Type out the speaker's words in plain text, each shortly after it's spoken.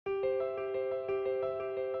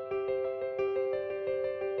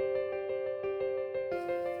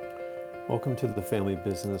Welcome to the Family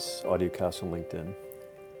Business Audiocast on LinkedIn.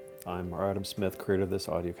 I'm Adam Smith, creator of this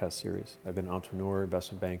audiocast series. I've been an entrepreneur,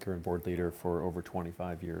 investment banker, and board leader for over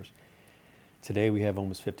 25 years. Today we have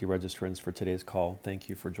almost 50 registrants for today's call. Thank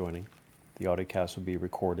you for joining. The audiocast will be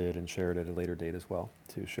recorded and shared at a later date as well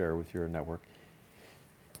to share with your network.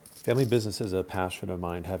 Family business is a passion of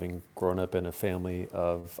mine, having grown up in a family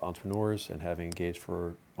of entrepreneurs and having engaged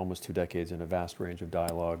for almost 2 decades in a vast range of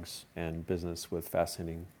dialogues and business with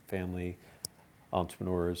fascinating family,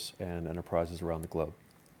 entrepreneurs, and enterprises around the globe.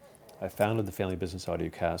 I founded the Family Business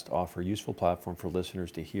Audiocast to offer a useful platform for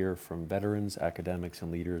listeners to hear from veterans, academics,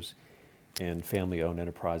 and leaders in family-owned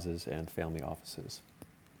enterprises and family offices.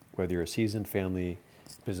 Whether you're a seasoned family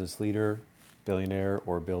business leader, billionaire,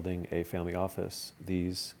 or building a family office,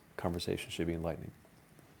 these conversations should be enlightening.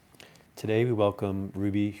 Today we welcome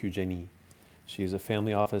Ruby Hugueny. She is a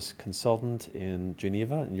family office consultant in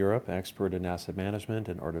Geneva, in Europe, an expert in asset management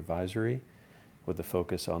and art advisory, with a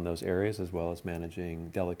focus on those areas, as well as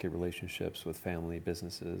managing delicate relationships with family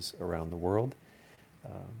businesses around the world,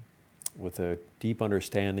 with a deep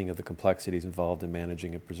understanding of the complexities involved in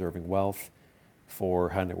managing and preserving wealth for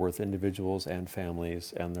high net worth individuals and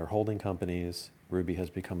families and their holding companies. Ruby has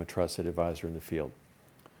become a trusted advisor in the field.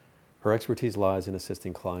 Her expertise lies in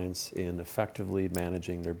assisting clients in effectively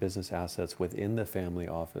managing their business assets within the family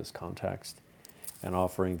office context and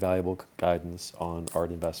offering valuable guidance on art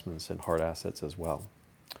investments and hard assets as well.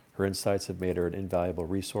 Her insights have made her an invaluable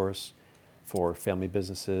resource for family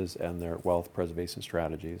businesses and their wealth preservation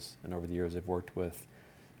strategies. And over the years, I've worked with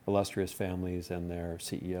illustrious families and their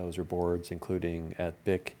CEOs or boards, including at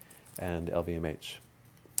BIC and LVMH.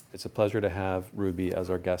 It's a pleasure to have Ruby as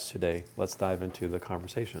our guest today. Let's dive into the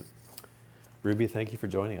conversation. Ruby, thank you for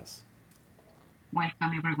joining us.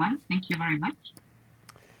 Welcome, everyone. Thank you very much.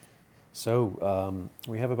 So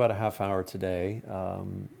we have about a half hour today.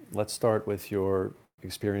 Let's start with your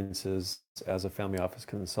experiences as a family office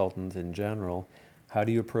consultant in general. How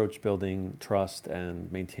do you approach building trust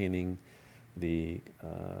and maintaining the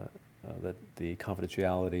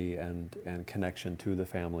confidentiality and connection to the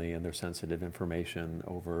family and their sensitive information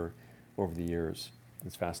over the years?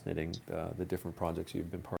 It's fascinating, the different projects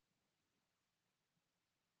you've been part of.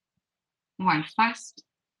 Well, first,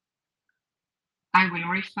 I will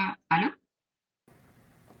refer. Hello?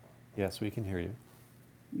 Yes, we can hear you.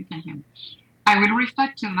 You can hear me. I will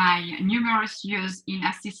refer to my numerous years in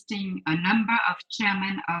assisting a number of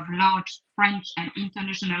chairmen of large French and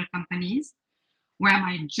international companies, where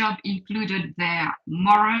my job included their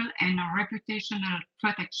moral and reputational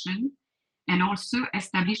protection, and also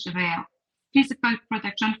establish their physical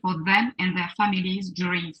protection for them and their families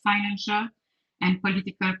during financial and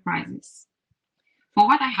political crises. For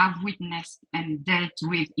what I have witnessed and dealt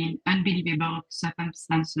with in unbelievable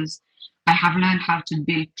circumstances, I have learned how to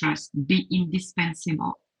build trust, be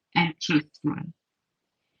indispensable and truthful.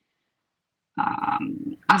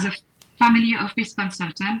 As a family office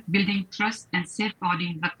consultant, building trust and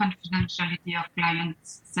safeguarding the confidentiality of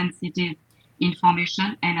clients' sensitive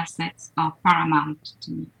information and assets are paramount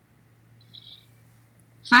to me.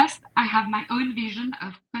 First, I have my own vision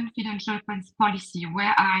of confidential policy,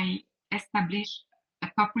 where I establish a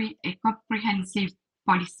comprehensive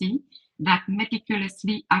policy that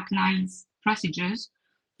meticulously outlines procedures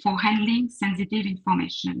for handling sensitive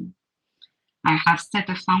information. I have set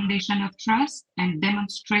a foundation of trust and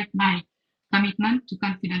demonstrate my commitment to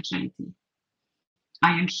confidentiality.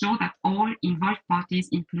 I ensure that all involved parties,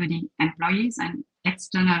 including employees and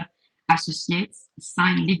external associates,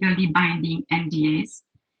 sign legally binding NDAs.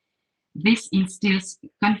 This instills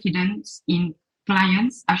confidence in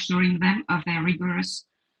clients, assuring them of their rigorous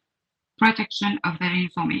protection of their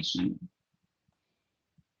information.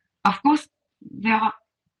 Of course, there are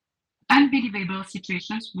unbelievable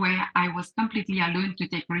situations where I was completely alone to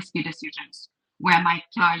take risky decisions, where my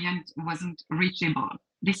client wasn't reachable.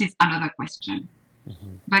 This is another question.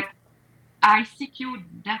 Mm-hmm. But I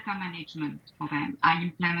secured data management for them. I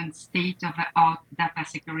implement state-of-the-art data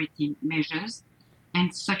security measures,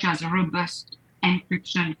 and such as robust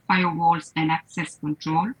encryption, firewalls, and access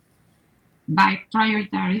control. By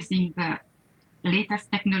prioritizing the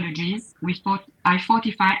latest technologies, I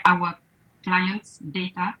fortify our clients'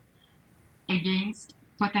 data against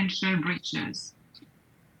potential breaches.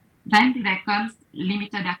 Then there comes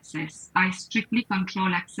limited access. I strictly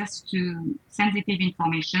control access to sensitive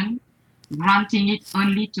information, granting it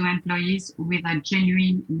only to employees with a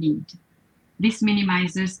genuine need. This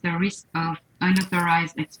minimizes the risk of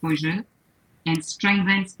unauthorized exposure and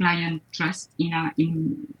strengthens client trust in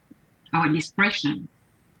our discretion.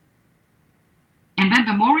 And then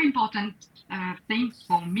the more important thing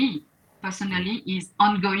for me personally is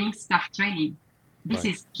ongoing staff training. This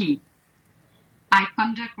Right. is key. I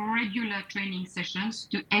conduct regular training sessions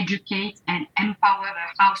to educate and empower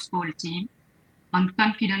the household team on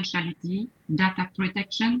confidentiality, data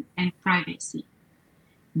protection, and privacy.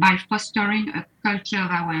 By fostering a culture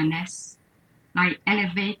of awareness, I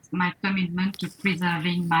elevate my commitment to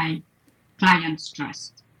preserving my clients'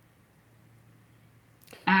 trust.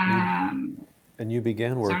 And you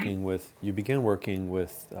began Sorry? working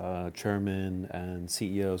with chairmen and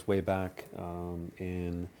CEOs way back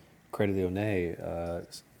in Crédit Lyonnais.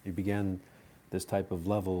 You began this type of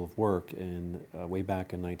level of work in way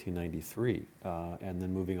back in 1993, and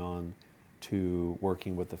then moving on to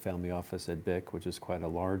working with the family office at BIC, which is quite a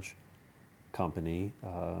large company,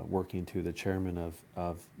 working to the chairman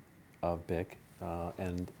of BIC,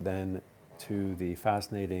 and then to the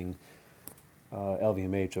fascinating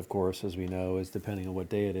LVMH, of course, as we know, is depending on what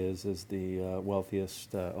day it is the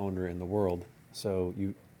wealthiest owner in the world. So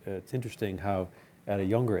it's interesting how, at a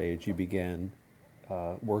younger age, you began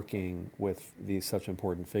working with these such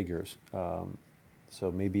important figures.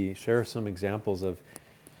 So maybe share some examples of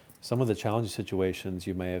some of the challenging situations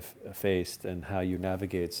you may have faced and how you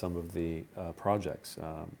navigate some of the projects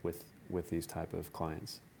with these type of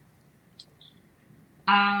clients.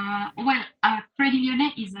 Crédit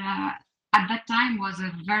Lyonnais is at that time was the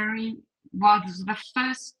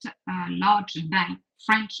first large bank,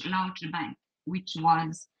 French large bank, which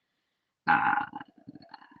was uh,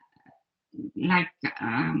 like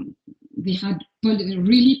they had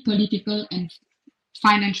really political and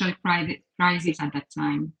financial crisis at that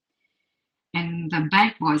time, and the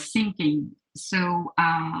bank was sinking. So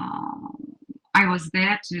I was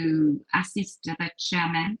there to assist the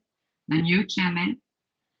new chairman,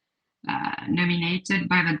 nominated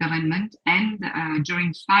by the government. And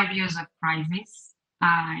during 5 years of crisis,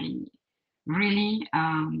 I really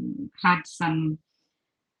had some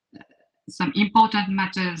important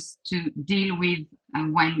matters to deal with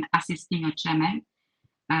when assisting a chairman,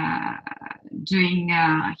 doing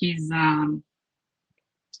his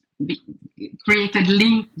created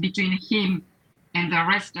link between him and the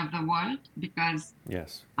rest of the world, because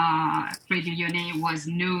Yes. Crédit Lyonnais was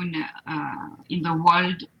known in the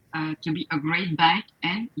world to be a great bank,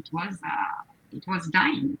 and it was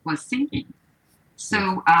dying, it was sinking.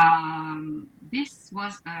 So this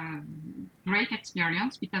was a great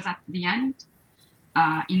experience, because at the end,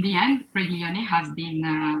 in the end, Crédit Lyonnais has been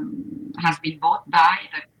bought by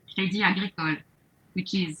the Crédit Agricole,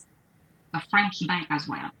 which is a French bank as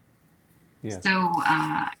well. Yes. So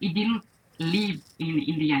it didn't live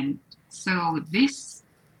in the end. So this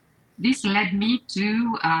led me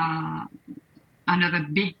to another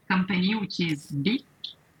big company, which is BIC,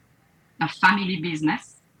 a family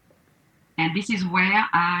business. And this is where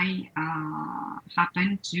I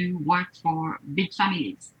happen to work for big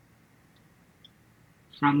families.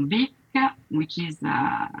 From BIC, which is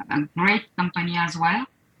a great company as well.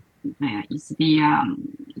 It's the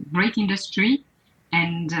great industry.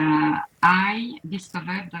 And I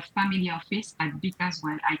discovered the family office at BIC as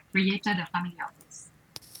well. I created a family office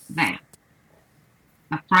there,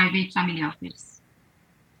 a private family office.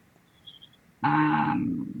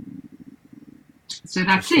 So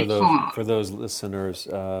that's Just it for those listeners,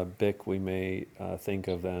 BIC, we may think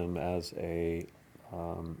of them as a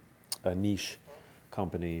niche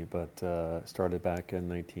company, but started back in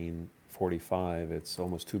 1945. It's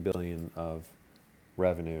almost 2 billion of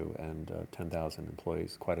revenue and 10,000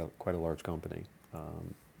 employees. Quite a large company.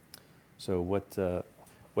 So what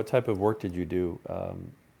type of work did you do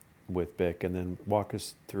with BIC, and then walk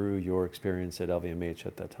us through your experience at LVMH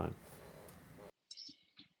at that time?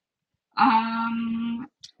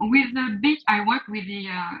 With the BIC, I work with the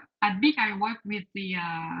at BIC. I work with the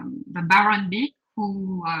Baron BIC,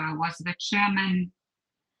 who was the chairman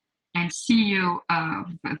and CEO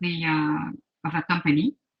of the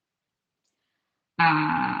company.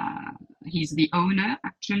 He's the owner,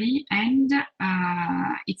 actually, and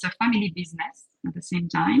it's a family business at the same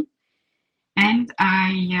time. And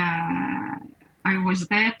I was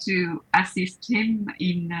there to assist him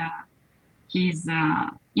in his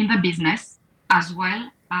in the business, as well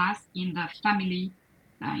as in the family,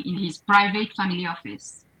 in his private family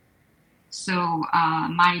office. So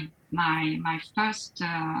my first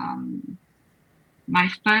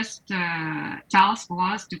task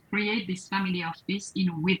was to create this family office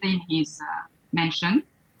within his mansion,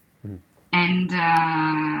 and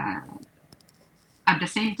at the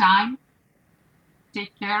same time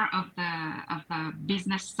take care of the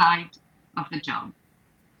business side of the job.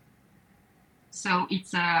 So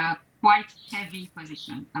it's a quite heavy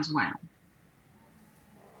position as well.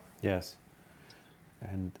 Yes.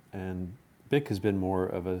 And BIC has been more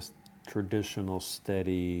of a traditional,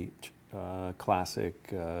 steady,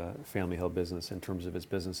 classic family-held business in terms of its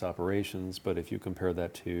business operations. But if you compare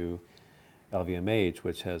that to LVMH,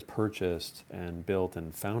 which has purchased and built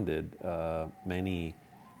and founded many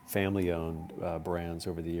family-owned brands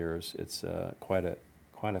over the years, it's quite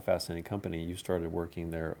a fascinating company. You started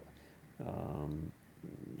working there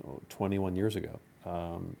 21 years ago.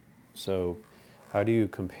 So how do you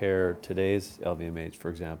compare today's LVMH, for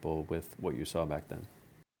example, with what you saw back then?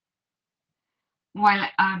 Well,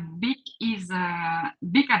 BIC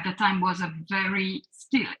at the time was a very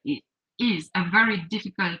still it is a very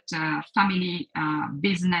difficult family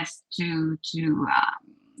business to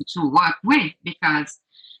work with because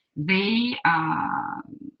they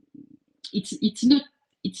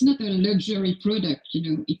it's not a luxury product,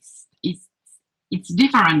 you know. It's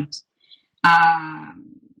different.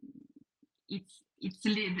 Um, it's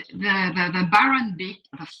the Baron Bick,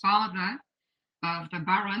 the father of the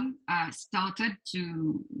Baron, started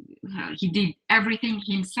to. He did everything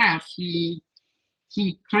himself. He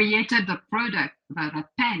created the product, the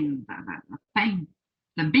pen, the pen,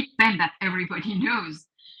 the big pen that everybody knows,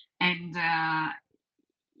 and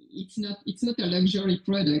it's not a luxury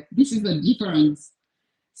product. This is the difference.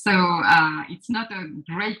 So it's not a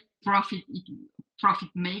great profit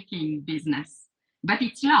making business, but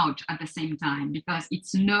it's large at the same time because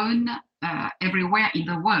it's known everywhere in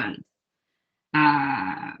the world.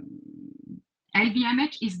 Uh,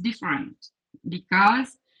 LVMH is different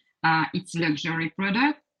because it's luxury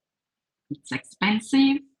product, it's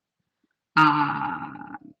expensive,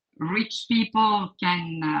 uh, rich people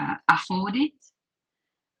can afford it,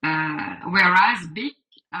 whereas big,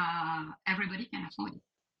 everybody can afford it.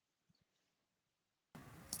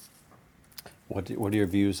 What are your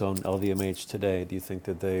views on LVMH today? Do you think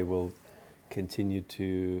that they will continue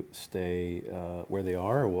to stay where they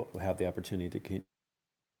are, or will have the opportunity to keep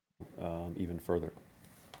even further?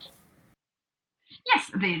 Yes,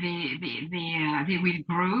 they will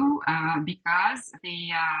grow because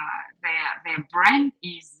their brand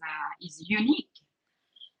is unique.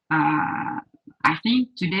 I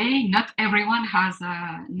think today not everyone has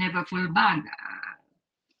a never full bag.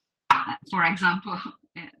 For example,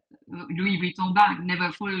 Louis Vuitton bag,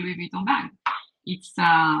 never full Louis Vuitton bag. It's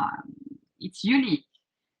unique.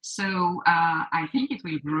 So I think it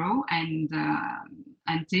will grow and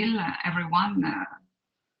until everyone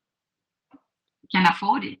can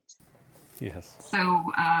afford it. Yes.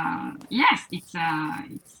 So yes, it's well,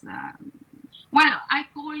 I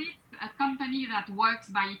call it a company that works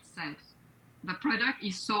by itself. The product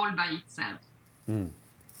is sold by itself. Mm.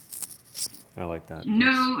 I like that.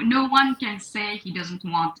 No one can say he doesn't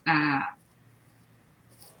want a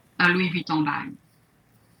Louis Vuitton bag.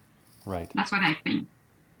 Right. That's what I think.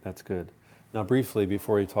 That's good. Now, briefly,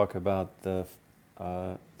 before we talk about the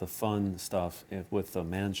fun stuff with the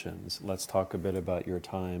mansions, let's talk a bit about your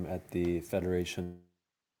time at the Federation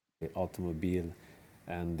Automobile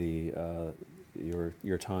and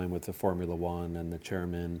your time with the Formula One and the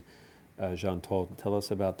chairman, Jean Todt. Tell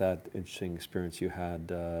us about that interesting experience you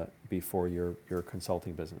had before your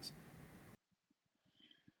consulting business.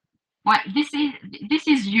 Well, this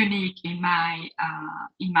is unique in my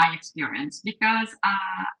experience because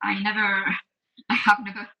I have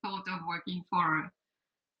never thought of working for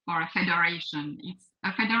a federation. It's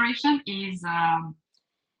a federation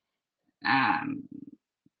um,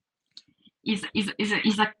 is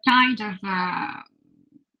a kind of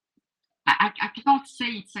I can't say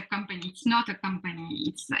it's a company. It's not a company.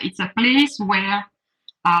 It's a place where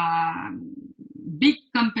um, big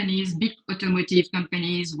companies, big automotive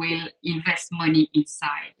companies will invest money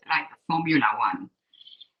inside, like Formula One.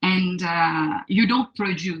 And you don't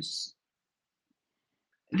produce.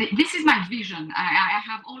 This is my vision. I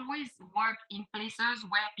have always worked in places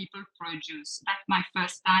where people produce. That's my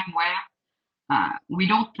first time where we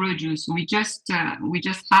don't produce. We just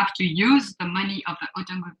have to use the money of the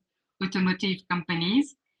automotive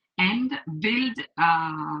companies and build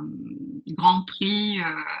Grand Prix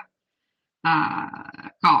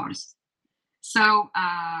cars. So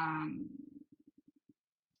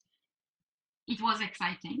it was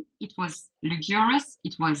exciting. It was luxurious.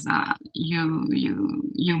 It was you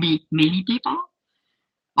meet many people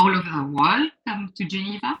all over the world come to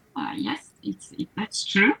Geneva. Yes, that's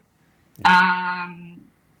true.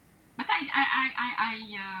 But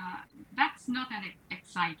that's not an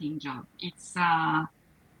exciting job. It's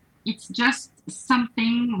just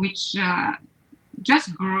something which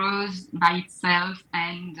just grows by itself,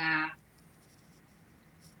 and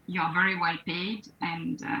you're very well paid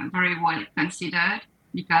and very well considered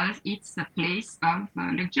because it's a place of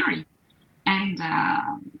luxury. and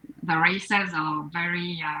the races are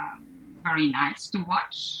very nice to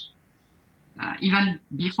watch, even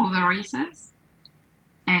before the races.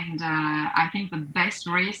 And I think the best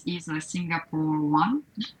race is the Singapore one,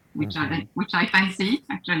 which I fancy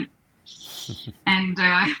actually. And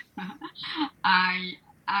I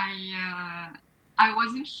I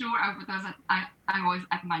wasn't sure because I was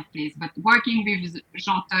at my place, but working with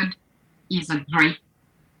Jean Todt is a great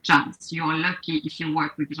chance. You're lucky if you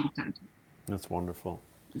work with Jean Todt. That's wonderful.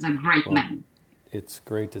 He's a great Well, man. it's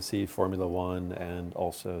great to see Formula One and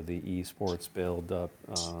also the esports build up.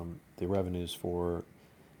 The revenues for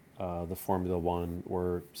the Formula One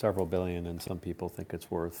were several billion, and some people think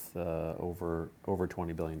it's worth over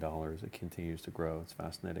 $20 billion. It continues to grow. It's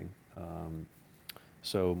fascinating.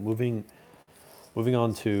 So moving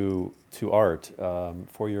on to art,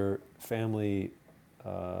 for your family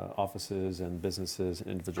offices and businesses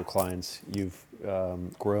and individual clients, you've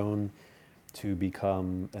grown to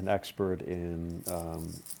become an expert in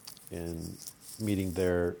meeting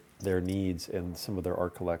their needs and some of their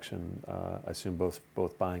art collection. I assume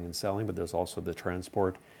both buying and selling, but there's also the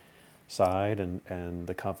transport side and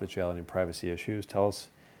the confidentiality and privacy issues. Tell us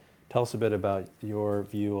a bit about your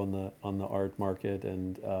view on the art market,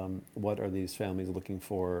 and what are these families looking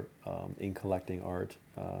for in collecting art?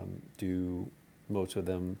 Do most of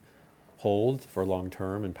them hold for long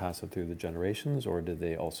term and pass it through the generations, or do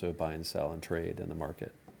they also buy and sell and trade in the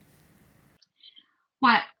market?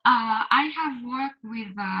 Well, I have worked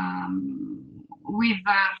with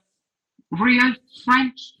real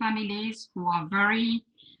French families who are very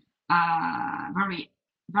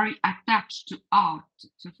very attached to art,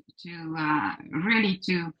 to really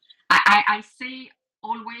to. I say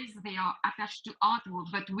always they are attached to art,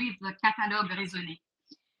 but with the catalogue raisonné.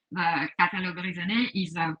 The catalogue raisonné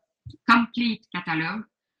is a complete catalogue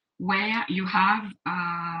where you have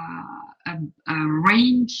a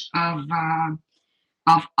range of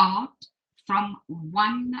art from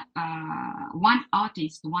one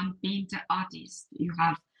artist, one painter artist. You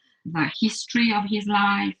have the history of his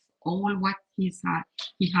life, all what he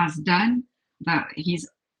has done, his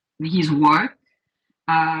work,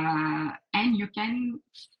 and you can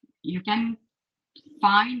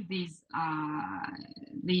find these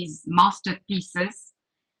masterpieces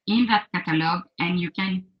in that catalog, and you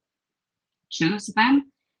can choose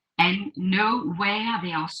them and know where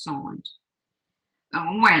they are sold.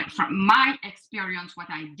 Well, from my experience, what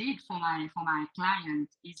I did for my client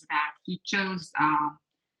is that he chose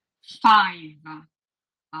five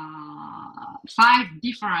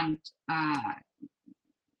different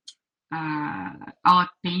art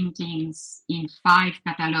paintings in 5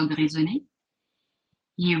 catalogues raisonnés.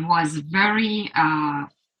 He was very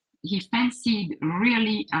he fancied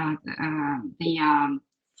really the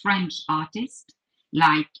French artists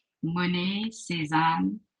like Monet,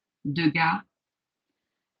 Cézanne, Degas,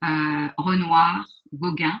 Renoir,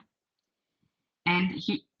 Gauguin, and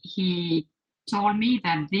he told me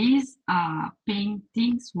that these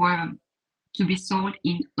paintings were to be sold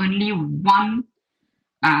in only one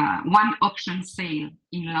auction sale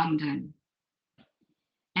in London.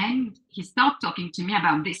 And he started talking to me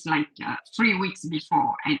about this like 3 weeks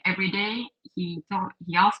before, and every day he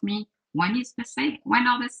asked me, when is the sale? When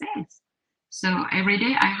are the sales? So every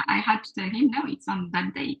day I had to tell him, no, it's on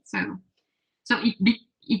that date. So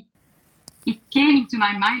it came into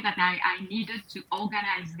my mind that I needed to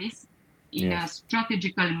organize this in a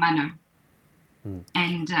strategical manner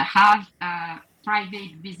and have a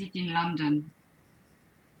private visit in London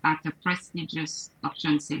at a prestigious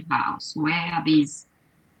auction sale house where these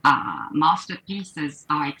masterpieces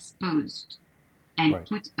are exposed and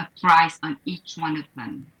put a price on each one of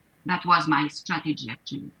them. That was my strategy,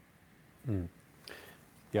 actually.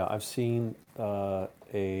 Yeah, I've seen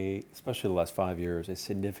especially the last 5 years, a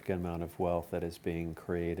significant amount of wealth that is being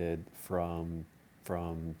created from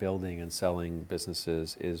building and selling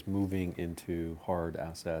businesses is moving into hard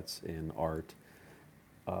assets in art,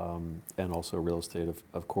 and also real estate,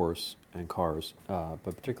 of course, and cars, but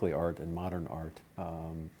particularly art and modern art,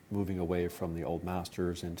 moving away from the old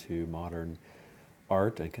masters into modern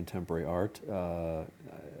art and contemporary art. I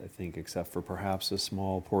think, except for perhaps a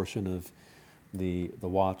small portion of the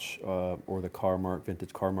watch or the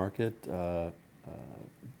vintage car market,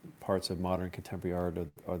 parts of modern contemporary art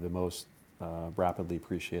are the most rapidly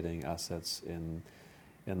appreciating assets in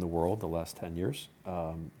the world the last 10 years.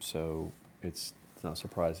 So it's not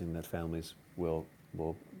surprising that families will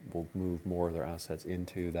move more of their assets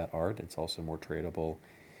into that art. It's also more tradable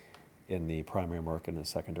in the primary market and the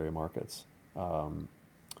secondary markets.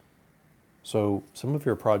 So some of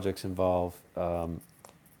your projects involve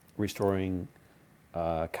restoring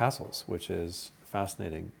castles, which is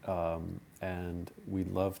fascinating. And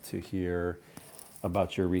we'd love to hear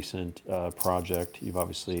about your recent project. You've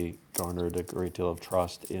obviously garnered a great deal of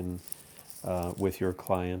trust in with your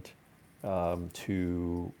client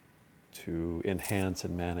to enhance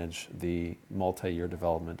and manage the multi-year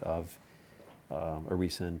development of a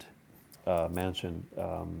recent mansion.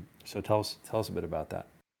 So tell us a bit about that.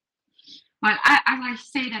 Well, as I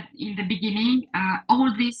said in the beginning,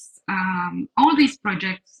 all these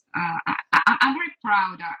projects, I'm very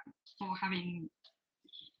proud for having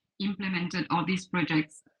implemented all these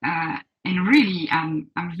projects, and really, I'm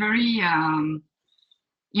very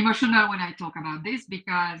emotional when I talk about this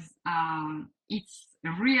because it's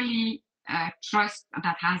really a trust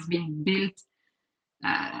that has been built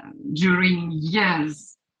during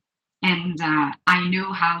years, and I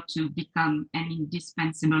know how to become an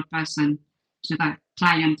indispensable person to the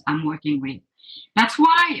client I'm working with. That's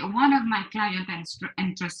why one of my clients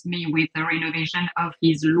entrusts me with the renovation of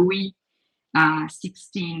his Louis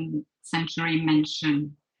 16th century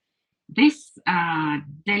mansion. This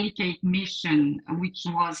delicate mission, which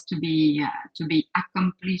was to be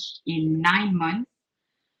accomplished in 9 months,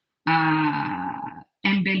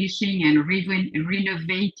 embellishing and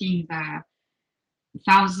renovating the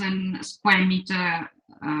 1,000 square meter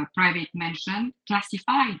private mansion,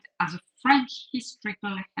 classified as a French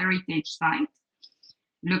historical heritage site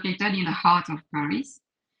located in the heart of Paris,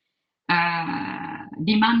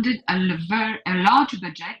 demanded a large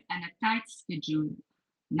budget and a tight schedule.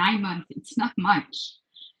 9 months, it's not much.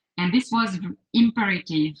 And this was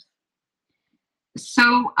imperative.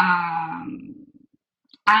 So I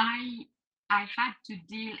had to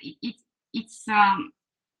deal,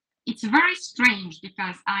 it's very strange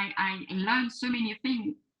because I learned so many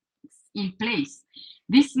things in place.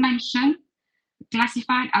 This mansion,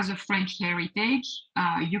 classified as a French heritage,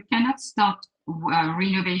 you cannot start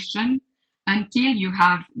renovation until you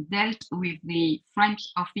have dealt with the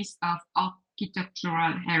French Office of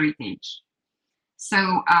Architectural Heritage.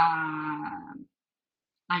 So I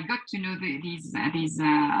got to know these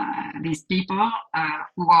people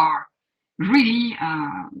who are really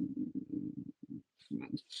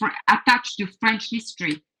attached to French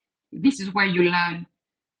history. This is where you learn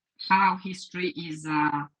how history is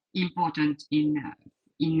important in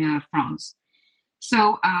France.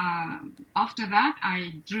 So after that,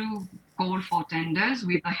 I drew call for tenders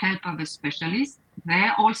with the help of a specialist.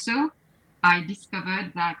 There also, I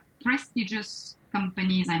discovered that prestigious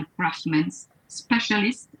companies and craftsmen,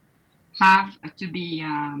 specialists, have to be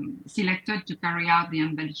selected to carry out the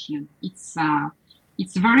embellishment. It's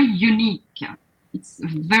very unique. It's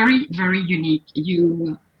very, very unique.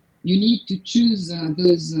 You need to choose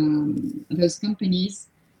those companies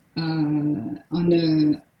on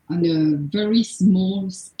a very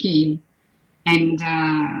small scale and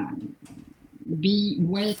be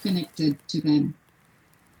well connected to them.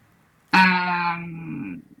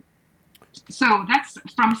 So that's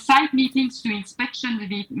from site meetings to inspection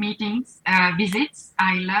meetings, visits.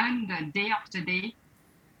 I learned day after day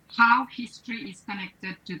how history is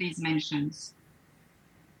connected to these mansions.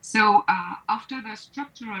 So after the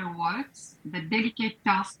structural works, the delicate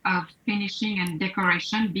task of finishing and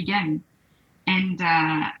decoration began. And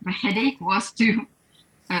the headache was to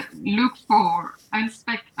look for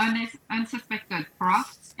unsuspected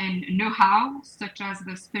crafts and know-how, such as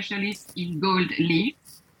the specialists in gold leaf,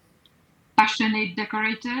 passionate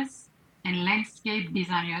decorators, and landscape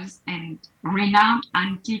designers and renowned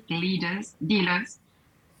antique dealers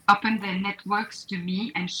open their networks to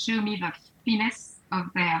me and show me the finesse of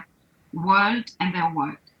their world and their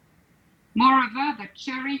work. Moreover, the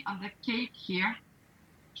cherry on the cake here,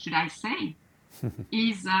 should I say,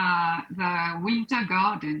 is the winter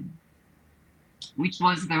garden, which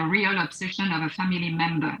was the real obsession of a family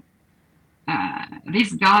member.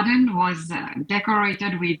 This garden was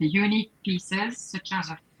decorated with unique pieces such as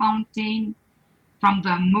a fountain from the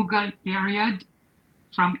Mughal period,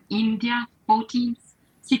 from India, 14th,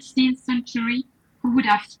 16th century. Who would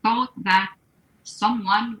have thought that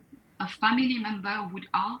someone, a family member, would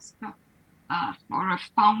ask for a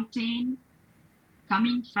fountain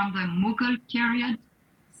coming from the Mughal period,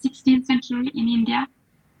 16th century in India?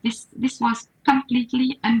 This was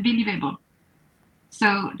completely unbelievable.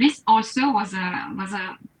 So this also was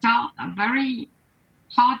a very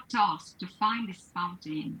hard task to find this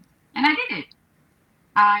fountain, and I did it.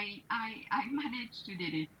 I managed to do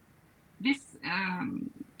it. This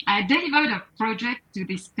I delivered a project to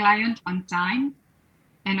this client on time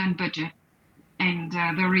and on budget, and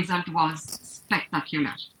the result was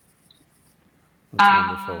spectacular.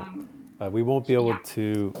 That's wonderful. We won't be able Yeah.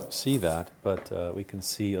 to see that, but we can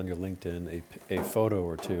see on your LinkedIn a photo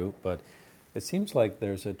or two. But it seems like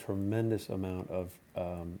there's a tremendous amount of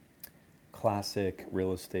classic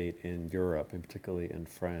real estate in Europe, and particularly in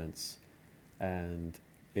France and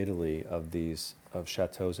Italy, of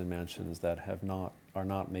chateaus and mansions that are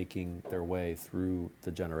not making their way through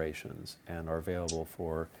the generations and are available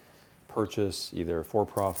for purchase, either for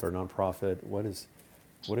profit or non-profit. What is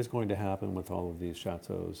going to happen with all of these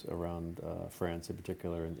chateaus around France, in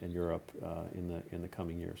particular, in Europe, in the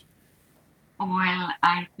coming years? Well,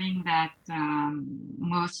 I think that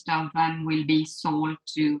most of them will be sold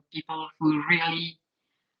to people who really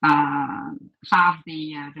uh, have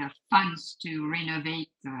the funds to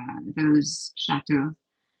renovate those chateaux.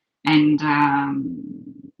 And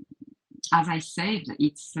as I said,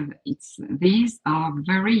 it's these are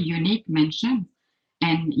very unique mansions,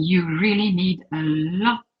 and you really need a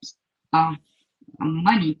lot of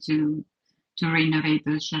money to renovate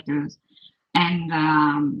those chateaus. And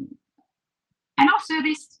also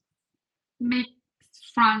this makes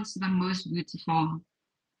France the most beautiful,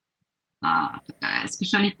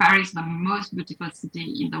 especially Paris, the most beautiful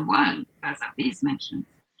city in the world because of these mansions.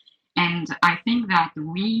 And I think that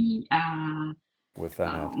we With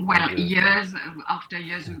that, I well, agree as well. years after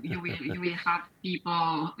years, you will have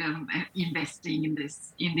people investing in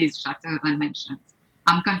these chateaux and mansions.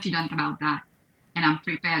 I'm confident about that, and I'm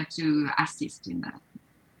prepared to assist in that.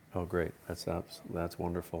 Oh, great! That's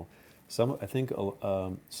wonderful. I think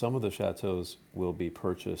some of the chateaus will be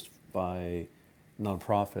purchased by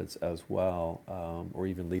nonprofits as well, or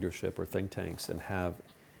even leadership or think tanks, and have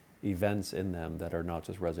events in them that are not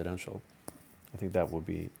just residential. I think that would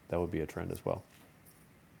be a trend as well.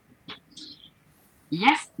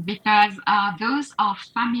 Yes, because those are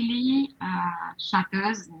family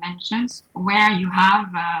chateaus, mansions, where you have,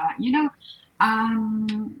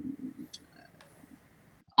 um,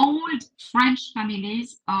 old French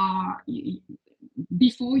families are,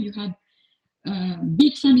 before you had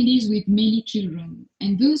big families with many children,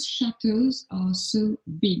 and those chateaus are so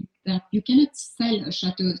big that you cannot sell a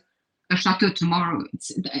chateau tomorrow.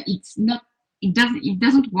 It's not it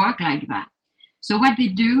doesn't work like that. So what they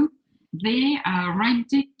do, they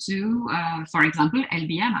rent it to, for example,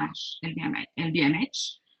 LVMH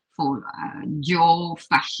for Dior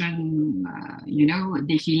fashion,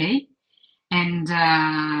 défilé, and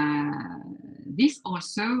this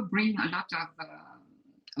also bring a lot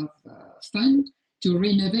of fund to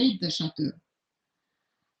renovate the chateau.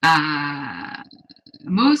 Uh,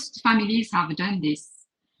 Most families have done this.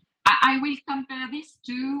 I will compare this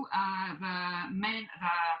to the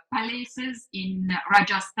palaces in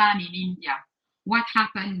Rajasthan in India. What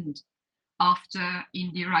happened after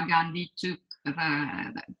Indira Gandhi took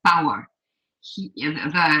the power?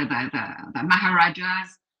 The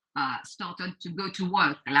Maharajas started to go to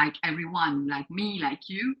work like everyone, like me, like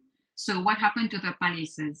you. So what happened to the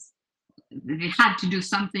palaces? They had to do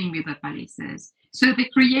something with the palaces. So they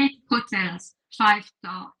create hotels,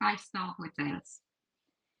 five-star hotels.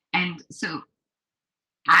 And so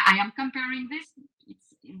I am comparing this.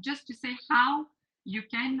 It's just to say how you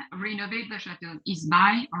can renovate the chateaux is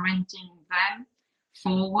by renting them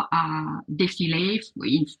for défilé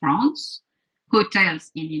in France,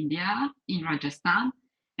 hotels in India, in Rajasthan,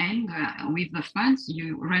 and with the funds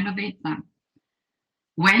you renovate them.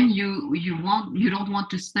 When you don't want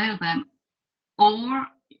to sell them or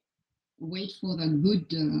wait for the good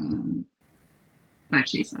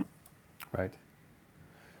purchaser. Right.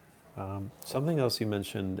 Something else you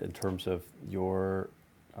mentioned in terms of your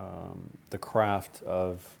the craft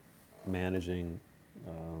of managing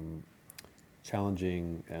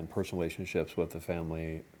challenging and personal relationships with the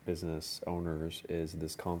family business owners is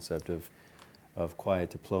this concept of quiet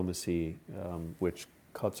diplomacy, which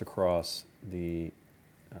cuts across the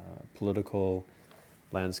political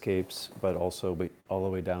landscapes, but also all the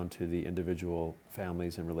way down to the individual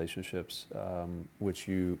families and relationships, which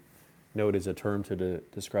you note is a term to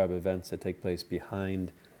describe events that take place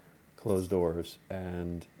behind closed doors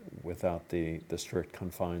and without the strict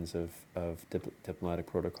confines of diplomatic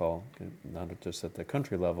protocol, not just at the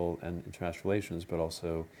country level and international relations, but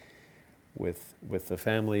also with the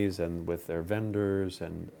families and with their vendors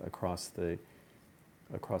and across the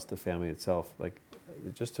family itself. Like,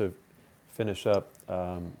 just to finish up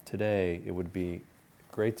today, it would be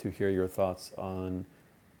great to hear your thoughts on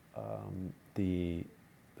the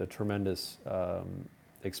tremendous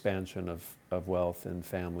expansion of wealth in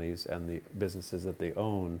families and the businesses that they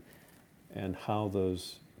own, and how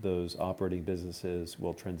those operating businesses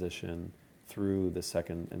will transition through the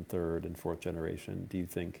second and third and fourth generation. Do you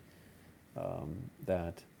think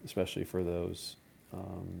that, especially for those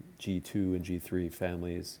G2 and G3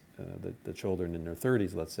 families, the children in their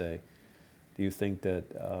 30s, let's say, do you think that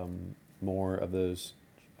more of those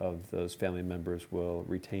family members will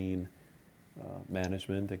retain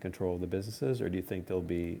management and control of the businesses, or do you think there'll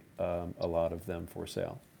be a lot of them for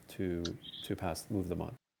sale to move them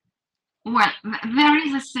on? Well, there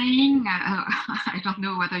is a saying, I don't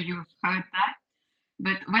know whether you've heard that,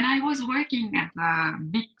 but when I was working at a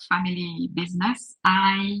big family business,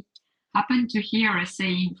 I happened to hear a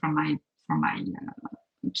saying from my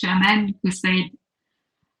chairman who said,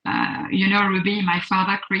 Ruby, my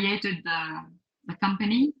father created the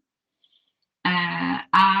company.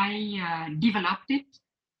 I developed it.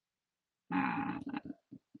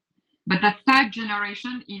 But the third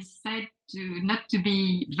generation is said to not to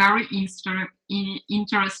be very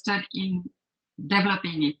interested in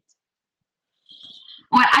developing it.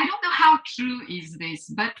 Well, I don't know how true is this,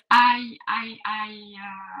 but I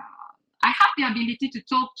have the ability to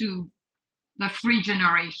talk to the three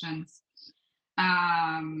generations.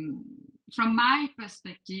 From my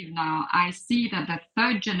perspective now, I see that the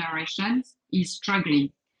third generation is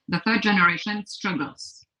struggling. The third generation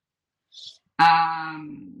struggles.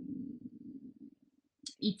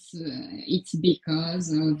 It's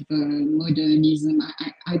because of the modernism.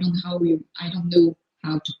 I don't know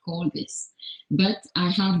how to call this, but I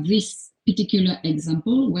have this particular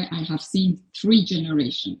example where I have seen three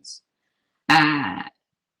generations.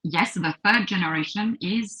 Yes, the third generation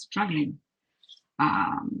is struggling,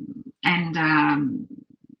 and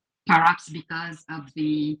perhaps because of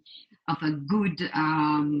the good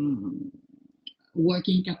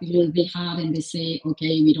working capital they have, and they say,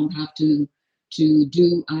 okay, we don't have to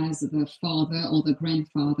do as the father or the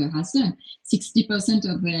grandfather has done. 60%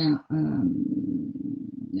 of their,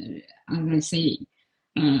 as I say,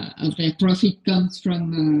 of their profit comes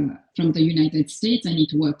from the United States, and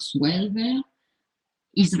it works well there.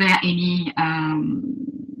 Is there any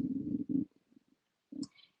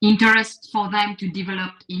interest for them to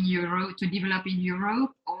develop in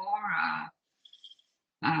Europe, or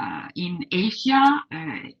in Asia?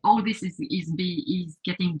 All this is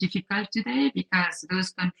getting difficult today, because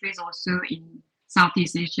those countries also in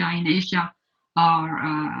Southeast Asia, in Asia,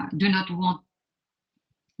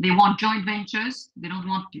 they want joint ventures. They don't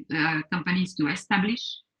want companies to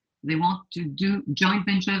establish. They want to do joint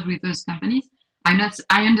ventures with those companies.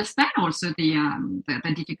 I understand also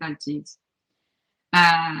the difficulties.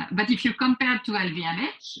 But if you compare to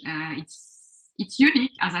LVMH, it's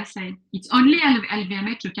unique, as I said. It's only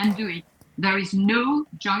LVMH who can do it. There is no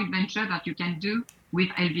joint venture that you can do with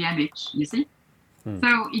LVMH, you see?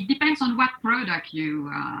 So it depends on what product you...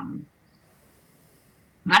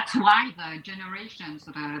 that's why the generations,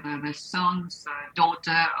 the sons,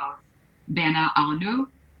 daughter of Bernard Arnault,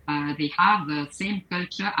 they have the same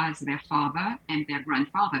culture as their father and their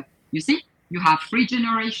grandfather. You see, you have three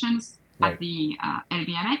generations at the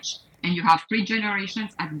LVMH, and you have three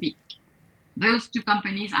generations at BIC. Those two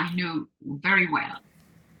companies I know very well.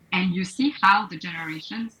 And you see how the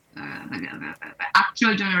generations, the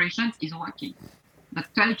actual generations is working. The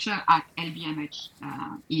culture at LVMH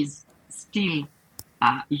is still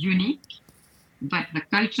unique, but the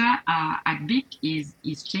culture at BIC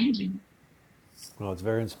is changing. Well, it's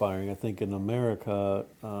very inspiring. I think in America,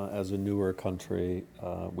 as a newer country,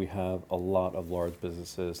 we have a lot of large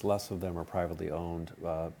businesses. Less of them are privately owned,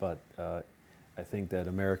 but I think that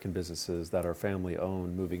American businesses that are family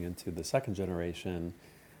owned, moving into the second generation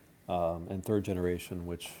and third generation,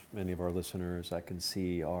 which many of our listeners I can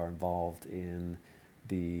see are involved in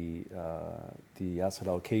the asset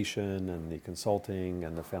allocation and the consulting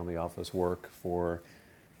and the family office work for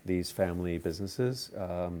these family businesses,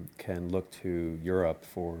 can look to Europe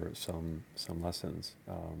for some lessons.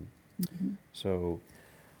 So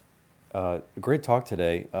great talk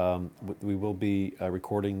today. We will be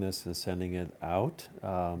recording this and sending it out.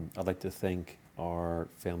 I'd like to thank our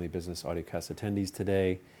family business audiocast attendees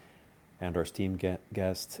today and our esteemed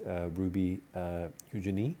guest, Ruby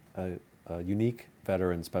Hugueny, a unique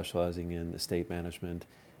veteran specializing in estate management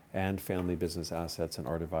and family business assets and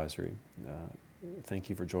art advisory. Thank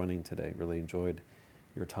you for joining today. Really enjoyed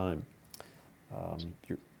your time.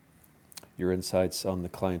 Your insights on the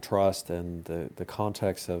client trust and the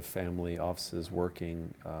context of family offices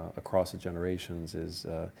working across the generations is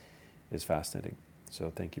fascinating.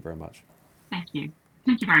 So thank you very much. Thank you.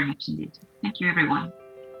 Thank you very much indeed. Thank you, everyone.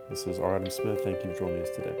 This is Adam Smith. Thank you for joining us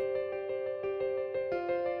today.